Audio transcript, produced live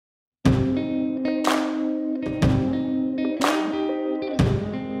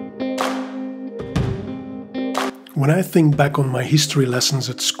When I think back on my history lessons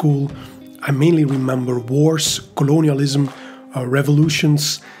at school, I mainly remember wars, colonialism,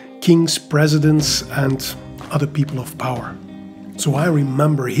 revolutions, kings, presidents, and other people of power. So I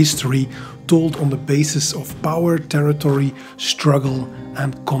remember history told on the basis of power, territory, struggle,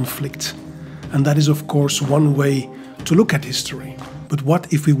 and conflict. And that is, of course, one way to look at history. But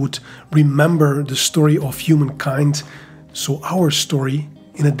what if we would remember the story of humankind, so our story,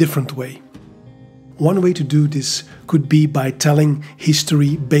 in a different way? One way to do this could be by telling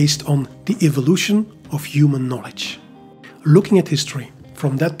history based on the evolution of human knowledge. Looking at history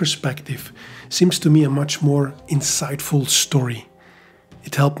from that perspective seems to me a much more insightful story.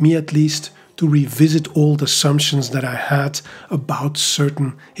 It helped me at least to revisit old assumptions that I had about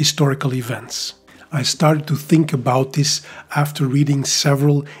certain historical events. I started to think about this after reading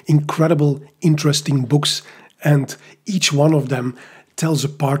several incredible, interesting books, and each one of them tells a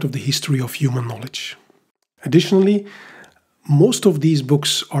part of the history of human knowledge. Additionally, most of these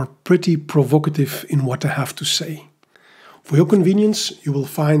books are pretty provocative in what I have to say. For your convenience, you will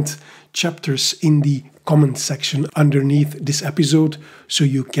find chapters in the comment section underneath this episode, so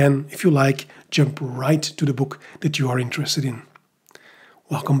you can, if you like, jump right to the book that you are interested in.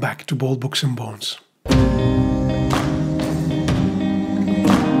 Welcome back to Bold Books and Bones.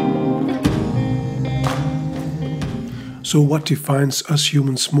 So what defines us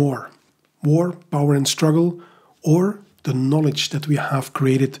humans more? War, power and struggle, or the knowledge that we have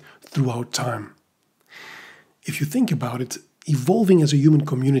created throughout time? If you think about it, evolving as a human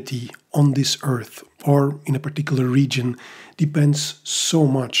community on this earth or in a particular region depends so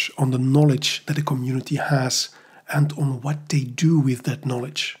much on the knowledge that a community has and on what they do with that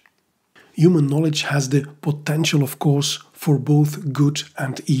knowledge. Human knowledge has the potential, of course, for both good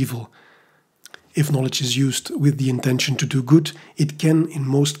and evil. If knowledge is used with the intention to do good, it can, in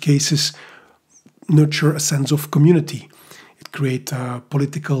most cases, nurture a sense of community. It creates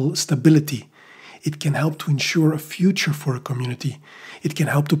political stability. It can help to ensure a future for a community. It can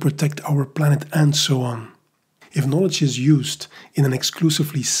help to protect our planet and so on. If knowledge is used in an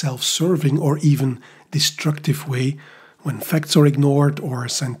exclusively self-serving or even destructive way, when facts are ignored or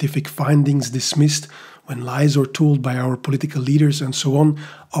scientific findings dismissed, when lies are told by our political leaders and so on,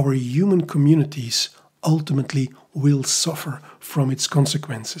 our human communities ultimately will suffer from its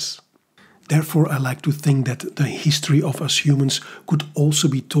consequences. Therefore, I like to think that the history of us humans could also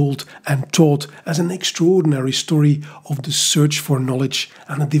be told and taught as an extraordinary story of the search for knowledge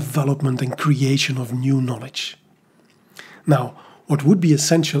and the development and creation of new knowledge. Now, what would be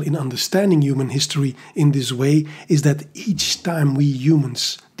essential in understanding human history in this way is that each time we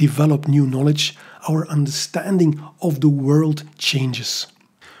humans develop new knowledge, our understanding of the world changes.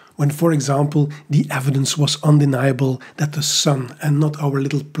 When, for example, the evidence was undeniable that the sun and not our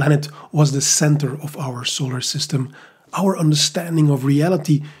little planet was the center of our solar system, our understanding of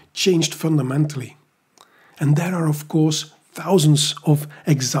reality changed fundamentally. And there are, of course, thousands of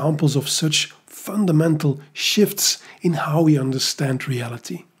examples of such fundamental shifts in how we understand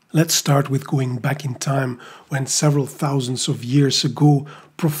reality. Let's start with going back in time when several thousands of years ago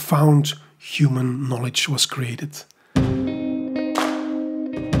profound human knowledge was created.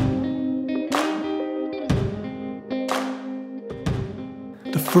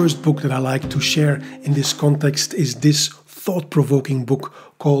 The first book that I like to share in this context is this thought-provoking book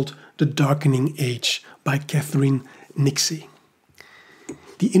called The Darkening Age by Catherine Nixie.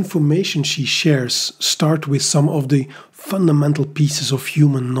 The information she shares start with some of the fundamental pieces of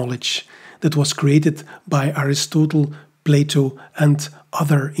human knowledge that was created by Aristotle, Plato, and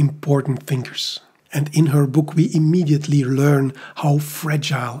other important thinkers. And in her book we immediately learn how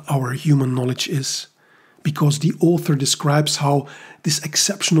fragile our human knowledge is, because the author describes how this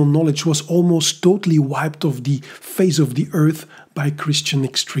exceptional knowledge was almost totally wiped off the face of the earth by Christian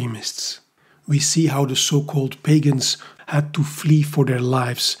extremists. We see how the so-called pagans had to flee for their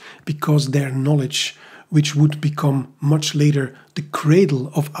lives because their knowledge, which would become much later the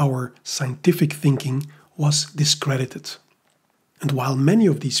cradle of our scientific thinking, was discredited. And while many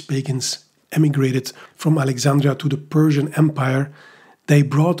of these pagans emigrated from Alexandria to the Persian Empire, they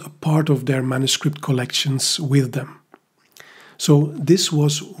brought a part of their manuscript collections with them. So this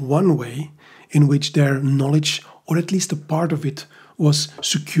was one way in which their knowledge, or at least a part of it, was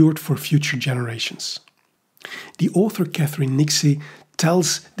secured for future generations. The author Catherine Nixie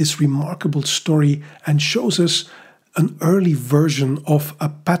tells this remarkable story and shows us an early version of a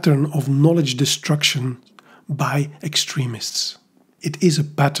pattern of knowledge destruction by extremists. It is a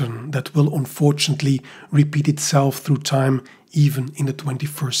pattern that will unfortunately repeat itself through time, even in the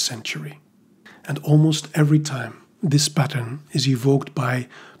 21st century. And almost every time this pattern is evoked by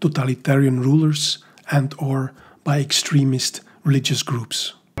totalitarian rulers and or by extremist religious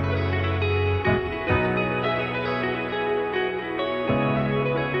groups.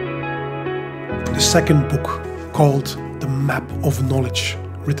 The second book, called The Map of Knowledge,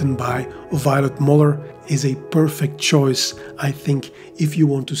 written by Violet Muller, is a perfect choice, I think, if you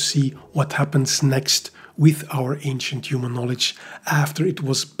want to see what happens next with our ancient human knowledge after it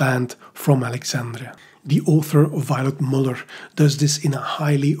was banned from Alexandria. The author, Violet Muller, does this in a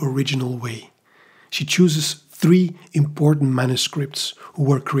highly original way. She chooses 3 important manuscripts who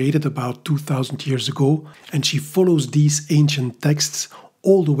were created about 2000 years ago, and she follows these ancient texts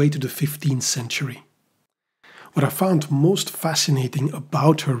all the way to the 15th century. What I found most fascinating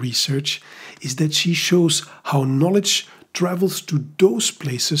about her research is that she shows how knowledge travels to those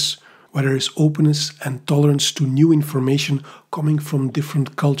places where there is openness and tolerance to new information coming from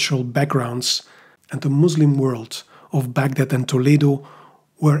different cultural backgrounds, and the Muslim world of Baghdad and Toledo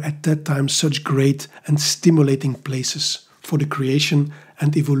were at that time such great and stimulating places for the creation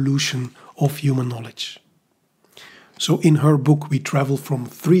and evolution of human knowledge. So in her book we travel from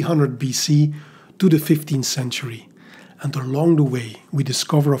 300 BC to the 15th century, and along the way we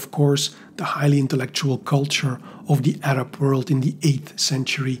discover, of course, the highly intellectual culture of the Arab world in the 8th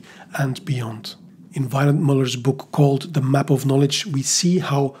century and beyond. In Violet Muller's book called The Map of Knowledge, we see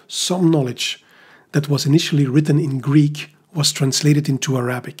how some knowledge that was initially written in Greek was translated into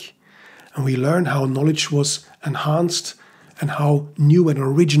Arabic, and we learn how knowledge was enhanced and how new and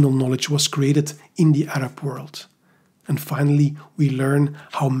original knowledge was created in the Arab world. And finally, we learn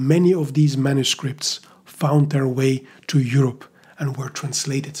how many of these manuscripts found their way to Europe and were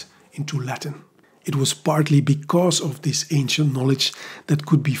translated into Latin. It was partly because of this ancient knowledge that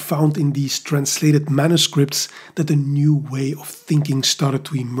could be found in these translated manuscripts that a new way of thinking started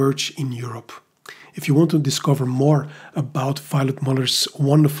to emerge in Europe. If you want to discover more about Violet Muller's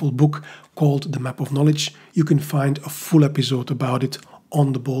wonderful book called The Map of Knowledge, you can find a full episode about it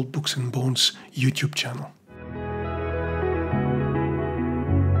on the Bold Books and Bones YouTube channel.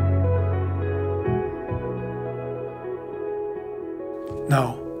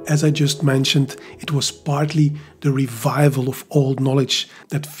 Now, as I just mentioned, it was partly the revival of old knowledge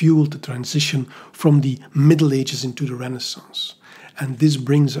that fueled the transition from the Middle Ages into the Renaissance. And this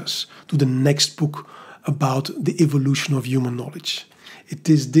brings us to the next book about the evolution of human knowledge. It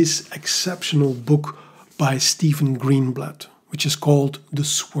is this exceptional book by Stephen Greenblatt, which is called The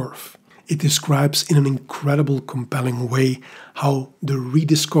Swerve. It describes in an incredible, compelling way how the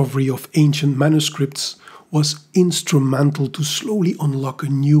rediscovery of ancient manuscripts was instrumental to slowly unlock a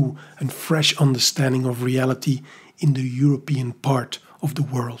new and fresh understanding of reality in the European part of the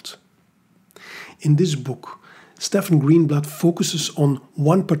world. In this book, Stephen Greenblatt focuses on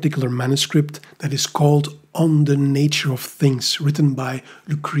one particular manuscript that is called On the Nature of Things, written by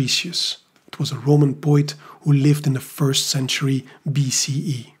Lucretius. It was a Roman poet who lived in the 1st century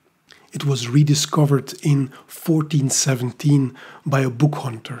BCE. It was rediscovered in 1417 by a book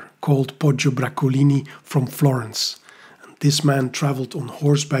hunter called Poggio Braccolini from Florence. And this man traveled on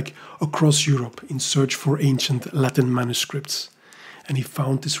horseback across Europe in search for ancient Latin manuscripts. And he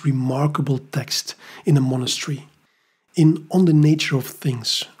found this remarkable text in a monastery. In On the Nature of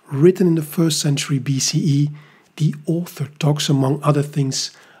Things, written in the 1st century BCE, the author talks, among other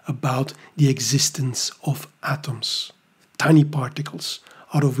things, about the existence of atoms, tiny particles,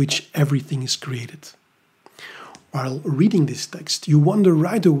 out of which everything is created. While reading this text, you wonder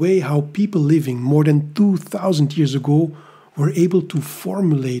right away how people living more than 2000 years ago were able to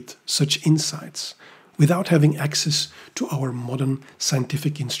formulate such insights without having access to our modern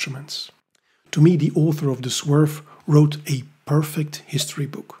scientific instruments. To me, the author of The Swerve wrote a perfect history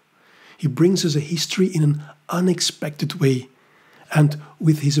book. He brings us a history in an unexpected way. And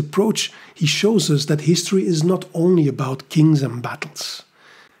with his approach, he shows us that history is not only about kings and battles.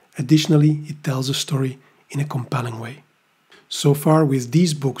 Additionally, it tells a story in a compelling way. So far, with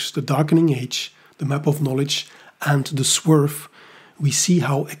these books, The Darkening Age, The Map of Knowledge, and The Swerve, we see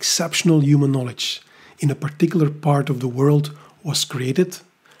how exceptional human knowledge in a particular part of the world was created,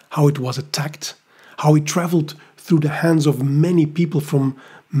 how it was attacked, how it traveled through the hands of many people from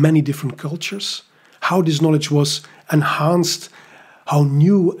many different cultures, how this knowledge was enhanced, how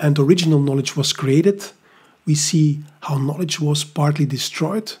new and original knowledge was created. We see how knowledge was partly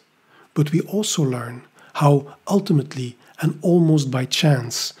destroyed, but we also learn how ultimately and almost by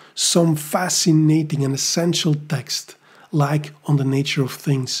chance some fascinating and essential text, like On the Nature of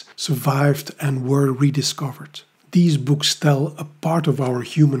Things, survived and were rediscovered. These books tell a part of our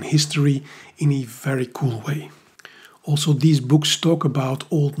human history in a very cool way. Also, these books talk about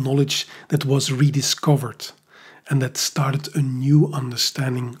old knowledge that was rediscovered and that started a new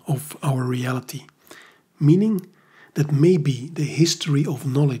understanding of our reality. meaning that maybe the history of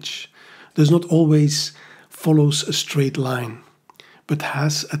knowledge does not always follows a straight line, but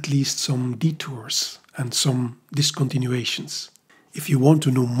has at least some detours and some discontinuations. If you want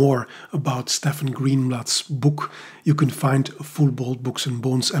to know more about Stephen Greenblatt's book, you can find a full Bold Books and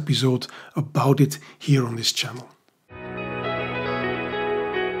Bones episode about it here on this channel.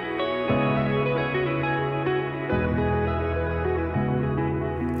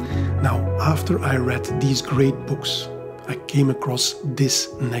 Now, after I read these great books, I came across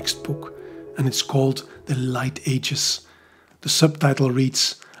this next book, and it's called The Light Ages. The subtitle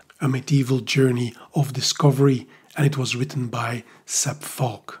reads, A Medieval Journey of Discovery, and it was written by Seb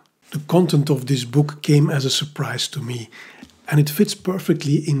Falk. The content of this book came as a surprise to me, and it fits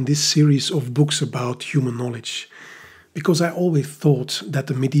perfectly in this series of books about human knowledge, because I always thought that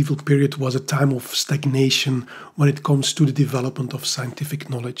the medieval period was a time of stagnation when it comes to the development of scientific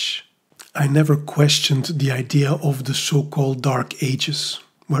knowledge. I never questioned the idea of the so-called Dark Ages,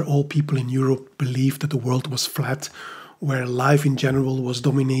 where all people in Europe believed that the world was flat, where life in general was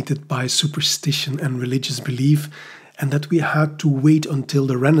dominated by superstition and religious belief, and that we had to wait until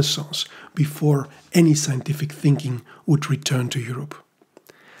the Renaissance before any scientific thinking would return to Europe.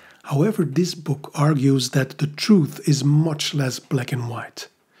 However, this book argues that the truth is much less black and white.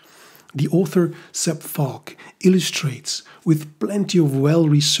 The author Seb Falk illustrates with plenty of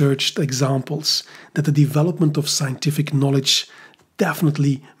well-researched examples that the development of scientific knowledge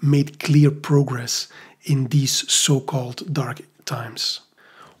definitely made clear progress in these so-called dark times.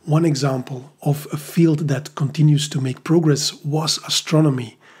 One example of a field that continues to make progress was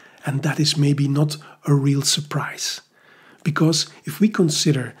astronomy, and that is maybe not a real surprise. Because if we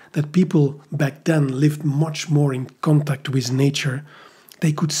consider that people back then lived much more in contact with nature,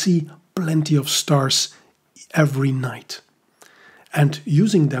 they could see plenty of stars every night. And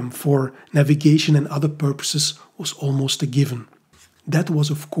using them for navigation and other purposes was almost a given. That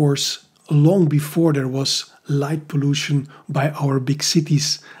was, of course, long before there was light pollution by our big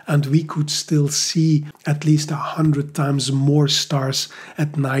cities, and we could still see at least 100 times more stars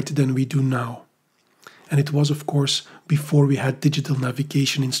at night than we do now. And it was, of course, before we had digital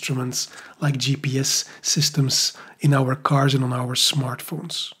navigation instruments like GPS systems in our cars and on our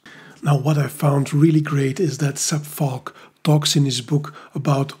smartphones. Now, what I found really great is that Seb Falk talks in his book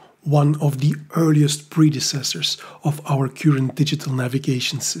about one of the earliest predecessors of our current digital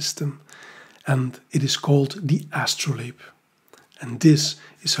navigation system, and it is called the astrolabe. And this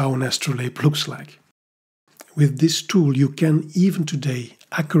is how an astrolabe looks like. With this tool, you can even today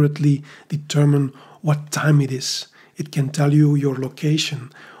accurately determine what time it is. It can tell you your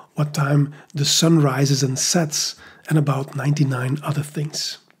location, what time the sun rises and sets, and about 99 other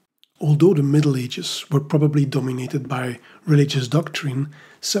things. Although the Middle Ages were probably dominated by religious doctrine,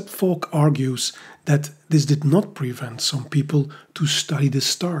 Seb Falk argues that this did not prevent some people to study the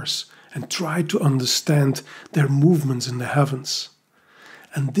stars and try to understand their movements in the heavens.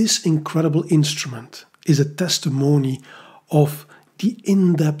 And this incredible instrument is a testimony of the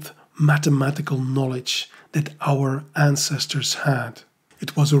in-depth mathematical knowledge that our ancestors had.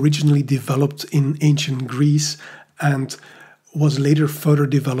 It was originally developed in ancient Greece and was later further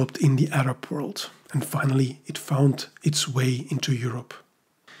developed in the Arab world, and finally it found its way into Europe.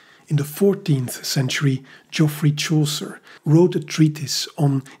 In the 14th century, Geoffrey Chaucer wrote a treatise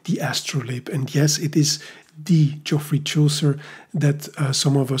on the astrolabe, and yes, it is the Geoffrey Chaucer that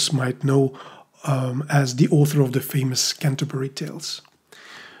some of us might know as the author of the famous Canterbury Tales.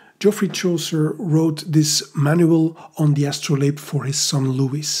 Geoffrey Chaucer wrote this manual on the astrolabe for his son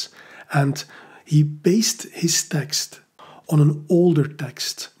Louis, and he based his text on an older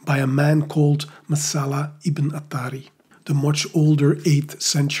text by a man called Masala ibn Atari. The much older 8th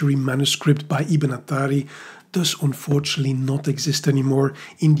century manuscript by Ibn Atari does unfortunately not exist anymore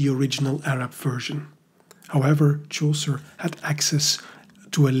in the original Arab version. However, Chaucer had access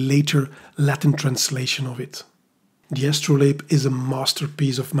to a later Latin translation of it. The astrolabe is a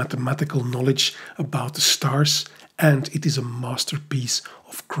masterpiece of mathematical knowledge about the stars, and it is a masterpiece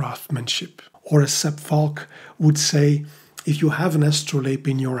of craftsmanship. Or as Seb Falk would say, if you have an astrolabe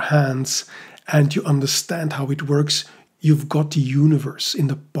in your hands and you understand how it works, you've got the universe in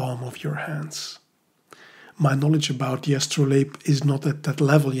the palm of your hands. My knowledge about the astrolabe is not at that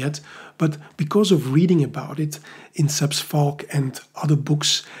level yet, but because of reading about it in Seb Falk and other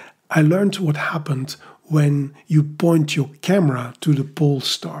books, I learned what happened when you point your camera to the pole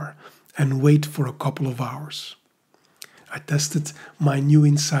star and wait for a couple of hours. I tested my new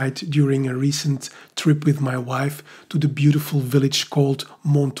insight during a recent trip with my wife to the beautiful village called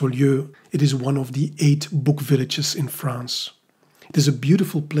Montolieu. It is one of the 8 book villages in France. It is a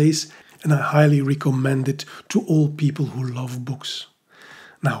beautiful place, and I highly recommend it to all people who love books.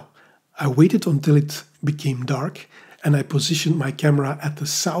 Now, I waited until it became dark and I positioned my camera at the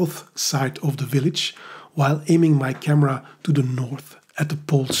south side of the village while aiming my camera to the north at the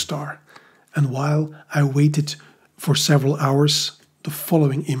pole star. And while I waited for several hours, the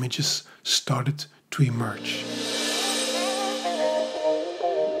following images started to emerge.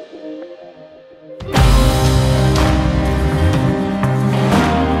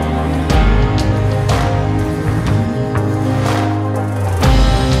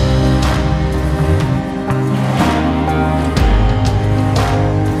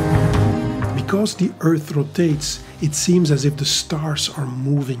 Because the Earth rotates, it seems as if the stars are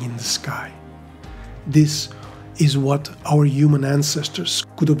moving in the sky. This is what our human ancestors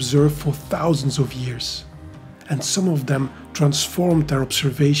could observe for thousands of years, and some of them transformed their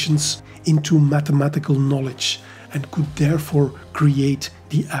observations into mathematical knowledge and could therefore create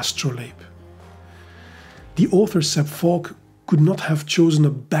the astrolabe. The author Sepp Valk could not have chosen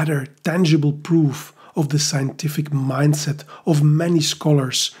a better, tangible proof of the scientific mindset of many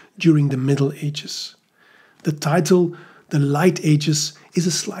scholars during the Middle Ages. The title, The Light Ages, is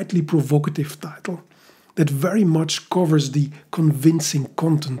a slightly provocative title that very much covers the convincing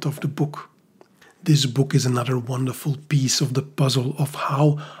content of the book. This book is another wonderful piece of the puzzle of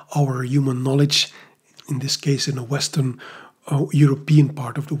how our human knowledge, in this case in the Western European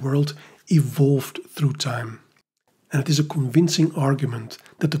part of the world, evolved through time. And it is a convincing argument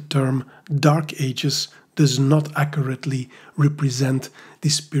that the term Dark Ages does not accurately represent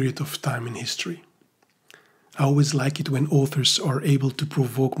this period of time in history. I always like it when authors are able to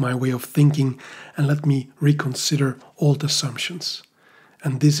provoke my way of thinking and let me reconsider old assumptions.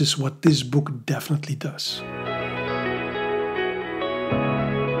 And this is what this book definitely does.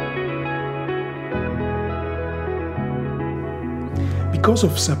 Because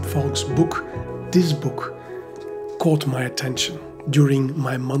of Sepp Valk's book, this book caught my attention during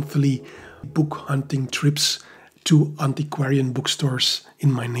my monthly book hunting trips to antiquarian bookstores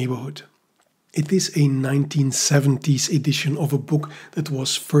in my neighborhood. It is a 1970s edition of a book that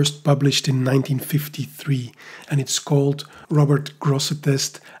was first published in 1953, and it's called Robert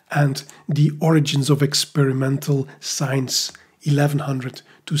Grosseteste and the Origins of Experimental Science 1100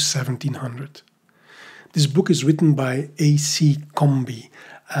 to 1700. This book is written by A.C. Combe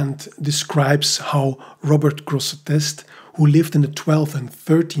and describes how Robert Grosseteste, who lived in the 12th and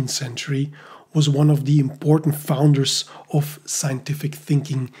 13th century, was one of the important founders of scientific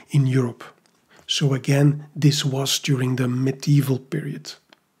thinking in Europe. So again, this was during the medieval period.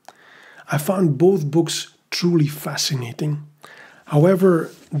 I found both books truly fascinating.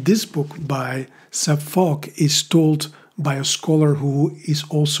 However, this book by Sepp Valk is told by a scholar who is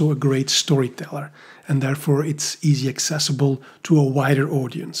also a great storyteller, and therefore it's easy accessible to a wider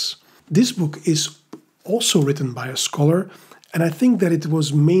audience. This book is also written by a scholar, and I think that it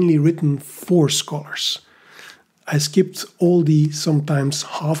was mainly written for scholars. I skipped all the sometimes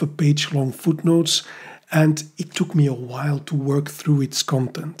half a page long footnotes, and it took me a while to work through its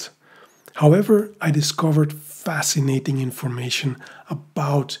content. However, I discovered fascinating information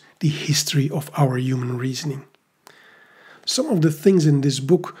about the history of our human reasoning. Some of the things in this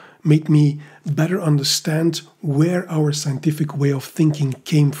book made me better understand where our scientific way of thinking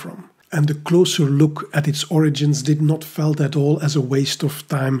came from. And the closer look at its origins did not felt at all as a waste of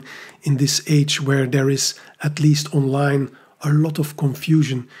time in this age where there is, at least online, a lot of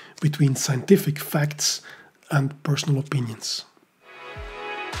confusion between scientific facts and personal opinions.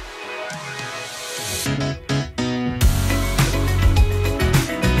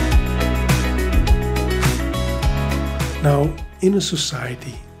 Now, in a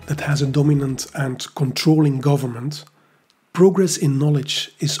society that has a dominant and controlling government, progress in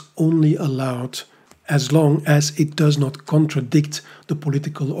knowledge is only allowed as long as it does not contradict the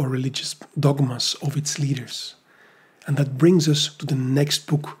political or religious dogmas of its leaders. And that brings us to the next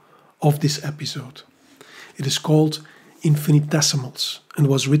book of this episode. It is called Infinitesimals and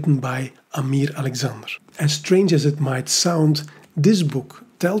was written by Amir Alexander. As strange as it might sound, this book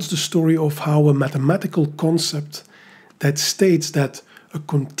tells the story of how a mathematical concept that states that a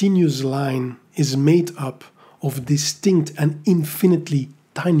continuous line is made up of distinct and infinitely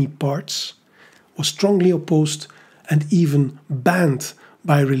tiny parts was strongly opposed and even banned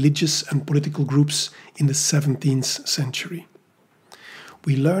by religious and political groups in the 17th century.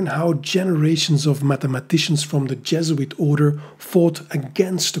 We learn how generations of mathematicians from the Jesuit order fought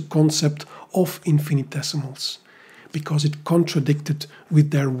against the concept of infinitesimals because it contradicted with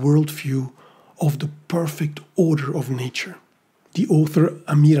their worldview of the perfect order of nature. The author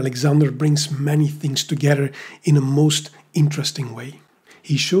Amir Alexander brings many things together in a most interesting way.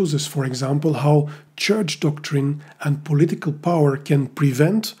 He shows us, for example, how church doctrine and political power can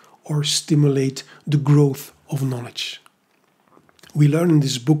prevent or stimulate the growth of knowledge. We learn in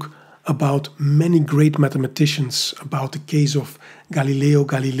this book about many great mathematicians, about the case of Galileo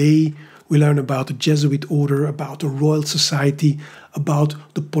Galilei. We learn about the Jesuit order, about the Royal Society, about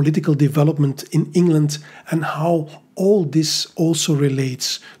the political development in England, and how all this also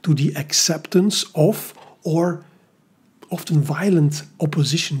relates to the acceptance of, or often violent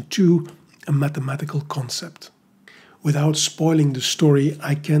opposition to, a mathematical concept. Without spoiling the story,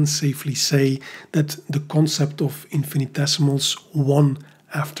 I can safely say that the concept of infinitesimals won,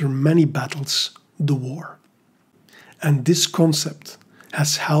 after many battles, the war. And this concept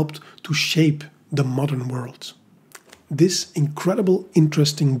has helped to shape the modern world. This incredible,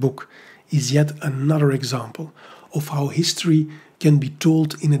 interesting book is yet another example of how history can be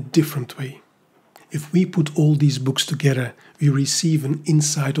told in a different way. If we put all these books together, we receive an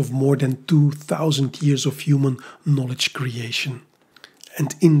insight of more than 2,000 years of human knowledge creation.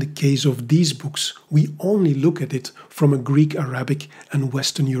 And in the case of these books, we only look at it from a Greek, Arabic and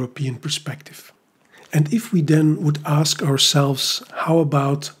Western European perspective. And if we then would ask ourselves, how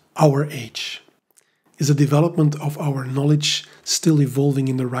about our age? Is the development of our knowledge still evolving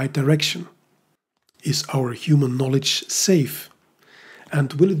in the right direction? Is our human knowledge safe?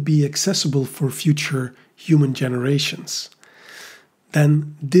 And will it be accessible for future human generations?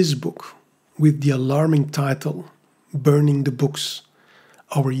 Then this book, with the alarming title, Burning the Books,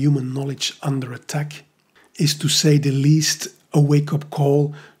 Our Human Knowledge Under Attack, is to say the least a wake-up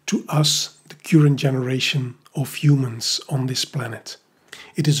call to us, the current generation of humans on this planet.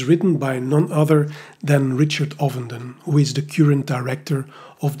 It is written by none other than Richard Ovenden, who is the current director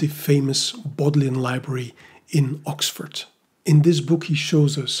of the famous Bodleian Library in Oxford. In this book he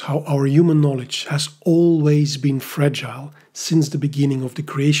shows us how our human knowledge has always been fragile since the beginning of the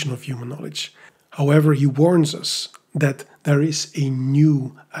creation of human knowledge. However, he warns us that there is a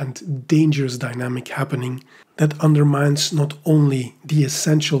new and dangerous dynamic happening that undermines not only the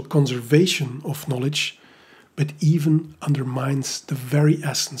essential conservation of knowledge, but even undermines the very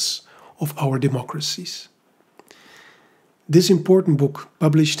essence of our democracies. This important book,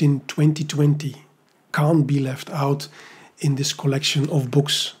 published in 2020, can't be left out in this collection of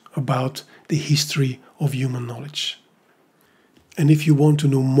books about the history of human knowledge. And if you want to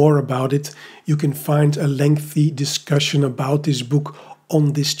know more about it, you can find a lengthy discussion about this book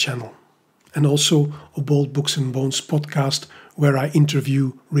on this channel. And also a Bold Books and Bones podcast, where I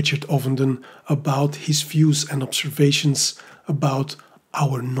interview Richard Ovenden about his views and observations about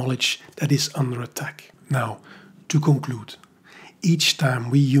our knowledge that is under attack. Now, to conclude, each time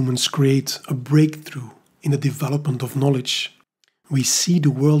we humans create a breakthrough in the development of knowledge, we see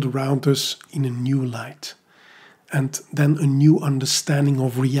the world around us in a new light, and then a new understanding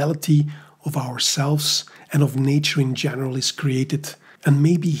of reality, of ourselves and of nature in general is created, and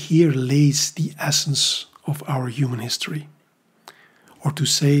maybe here lays the essence of our human history. Or to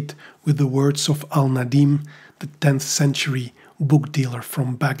say it with the words of Al-Nadim, the 10th century book dealer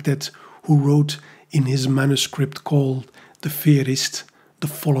from Baghdad, who wrote in his manuscript called The Fairist the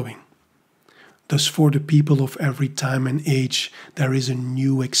following: "Thus for the people of every time and age there is a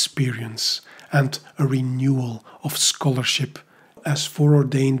new experience and a renewal of scholarship as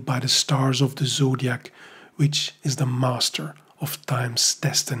foreordained by the stars of the zodiac, which is the master of time's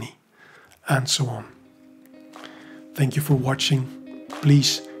destiny," and so on. Thank you for watching.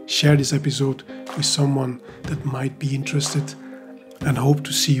 Please share this episode with someone that might be interested, and hope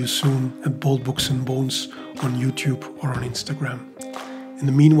to see you soon at Bold Books and Bones on YouTube or on Instagram. In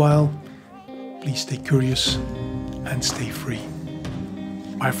the meanwhile, please stay curious and stay free.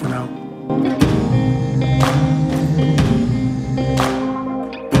 Bye for now.